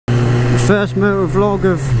First motovlog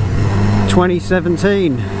of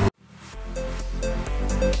 2017.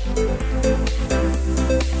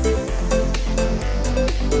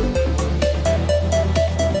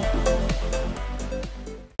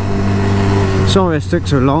 Sorry it took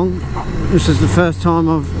so long. This is the first time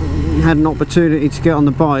I've had an opportunity to get on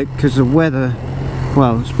the bike because the weather,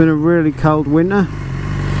 well, it's been a really cold winter,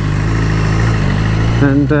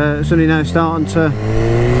 and it's only now starting to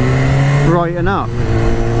brighten up.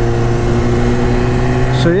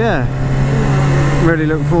 So yeah, really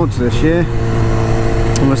looking forward to this year.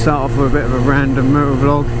 I'm going to start off with a bit of a random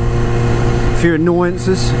motovlog, a few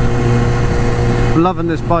annoyances. Loving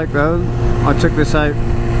this bike though. I took this out,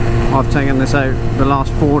 I've taken this out the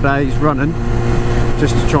last 4 days running,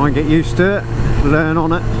 just to try and get used to it, learn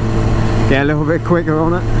on it, get a little bit quicker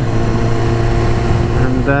on it.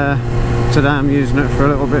 And today I'm using it for a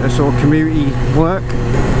little bit of sort of community work.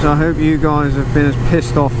 So I hope you guys have been as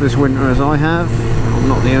pissed off this winter as I have. I'm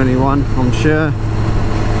not the only one, I'm sure.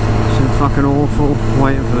 It's been fucking awful,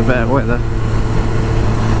 waiting for the better weather.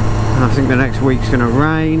 And I think the next week's gonna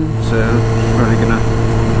rain, so it's really gonna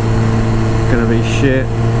be shit.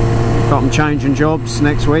 But I'm changing jobs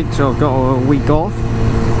next week, so I've got a week off,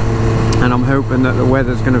 and I'm hoping that the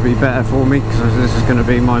weather's going to be better for me, because this is going to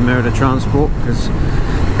be my mode of transport, because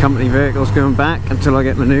the company vehicle's going back until I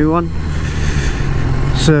get my new one.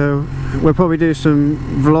 So we'll probably do some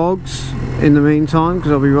vlogs in the meantime,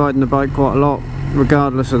 because I'll be riding the bike quite a lot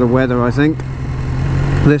regardless of the weather. I think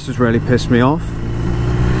this has really pissed me off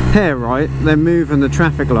here, right? They're moving the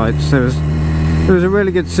traffic lights. There was a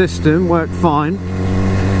really good system, worked fine.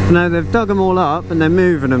 Now they've dug them all up and they're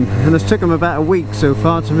moving them, and it's took them about a week so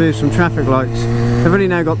far to move some traffic lights. They've only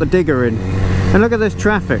now got the digger in, and look at this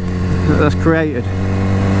traffic that's created.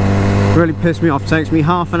 It really pissed me off. It takes me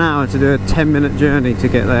half an hour to do a 10-minute journey to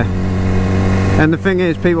get there. And the thing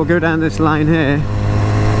is, people go down this lane here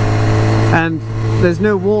and there's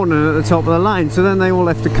no warning at the top of the lane, so then they all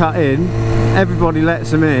have to cut in, everybody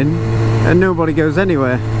lets them in, and nobody goes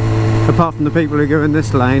anywhere apart from the people who go in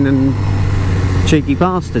this lane and cheeky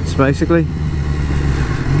bastards, basically.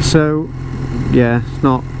 So yeah, it's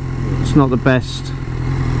not the best.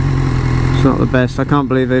 It's not the best. I can't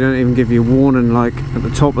believe they don't even give you a warning, like at the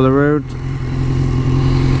top of the road.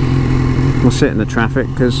 We'll sit in the traffic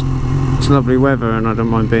because it's lovely weather and I don't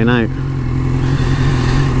mind being out.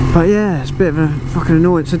 But yeah, it's a bit of a fucking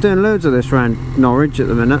annoyance. They're doing loads of this around Norwich at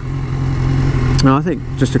the minute, and I think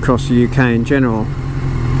just across the UK in general.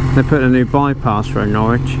 They're putting a new bypass around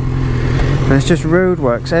Norwich. There's just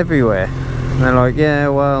roadworks everywhere. And they're like, yeah,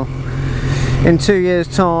 well, in 2 years'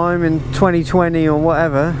 time, in 2020 or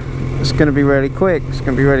whatever, it's going to be really quick. It's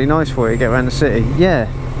going to be really nice for you to get around the city. Yeah,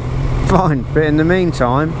 fine. But in the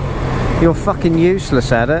meantime, you're fucking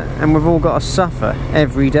useless at it, and we've all got to suffer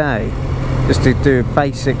every day just to do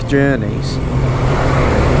basic journeys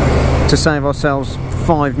to save ourselves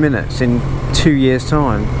 5 minutes in 2 years'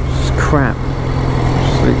 time. It's crap.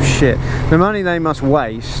 Absolute shit. The money they must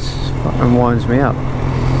waste fucking winds me up.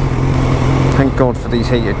 Thank God for these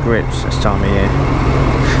heated grips this time of year.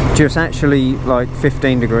 Just actually like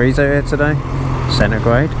 15 degrees out here today,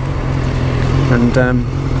 centigrade, and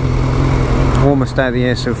warmest day of the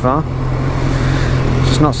year so far.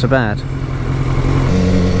 It's not so bad.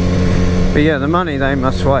 But yeah, the money they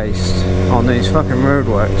must waste on these fucking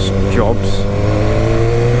roadworks jobs,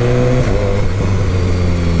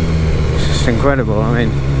 it's just incredible. I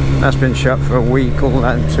mean, that's been shut for a week, all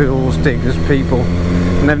that tools, diggers, people,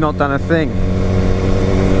 and they've not done a thing.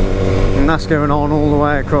 And that's going on all the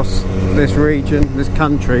way across this region, this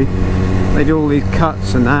country. They do all these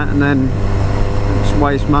cuts and that, and then just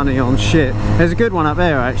waste money on shit. There's a good one up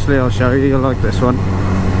there actually, I'll show you, you'll like this one.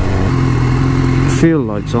 Fuel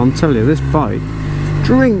lights on, tell you, this bike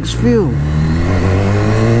drinks fuel.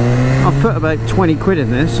 I've put about 20 quid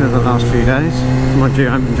in this over the last few days. Mind you,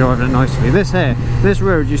 I haven't been driving it nicely. This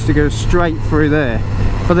road used to go straight through there,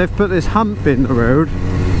 but they've put this hump in the road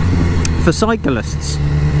for cyclists.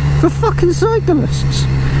 For fucking cyclists.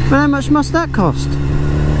 But how much must that cost?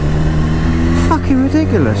 Fucking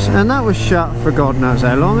ridiculous. And that was shut for God knows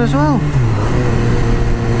how long as well.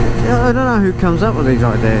 I don't know who comes up with these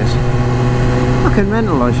ideas. Fucking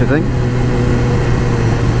mental, I should think.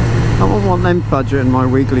 I wouldn't want them budgeting my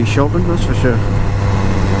weekly shopping, that's for sure.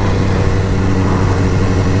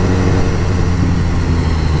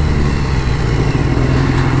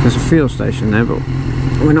 There's a fuel station there, but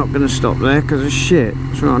we're not going to stop there because it's shit.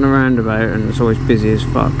 It's right on a roundabout and it's always busy as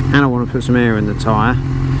fuck. And I want to put some air in the tyre.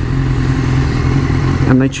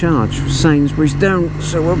 And they charge. Sainsbury's don't,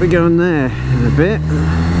 so we'll be going there in a bit.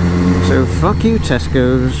 So fuck you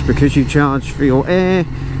Tesco's, because you charge for your air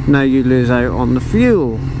now you lose out on the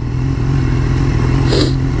fuel.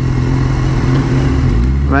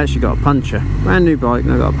 I've actually got a puncture, brand new bike,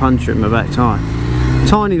 and I've got a puncture in my back tyre.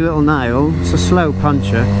 Tiny little nail, it's a slow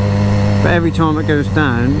puncture, but every time it goes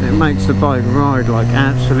down it makes the bike ride like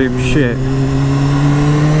absolute shit.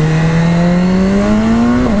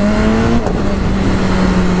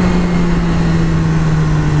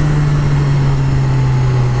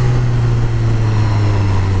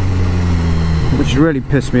 Which really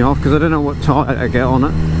pissed me off because I don't know what tyre to get on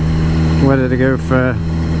it, whether to go for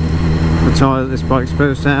the tyre that this bike's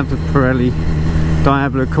supposed to have, the Pirelli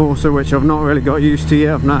Diablo Corsa, which I've not really got used to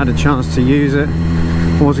yet. I've not had a chance to use it,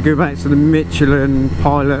 or to go back to the Michelin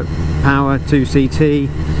Pilot Power 2CT,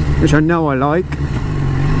 which I know I like,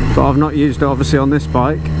 but I've not used it obviously on this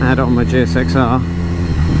bike. I had it on my GSX-R,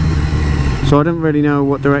 so I don't really know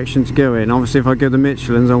what direction to go in. Obviously if I go the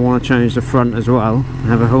Michelins I want to change the front as well,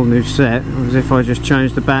 have a whole new set, whereas if I just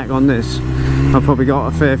change the back on this I've probably got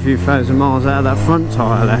a fair few thousand miles out of that front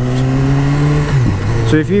tyre left.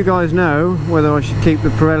 So if you guys know whether I should keep the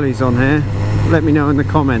Pirellis on here, let me know in the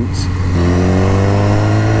comments.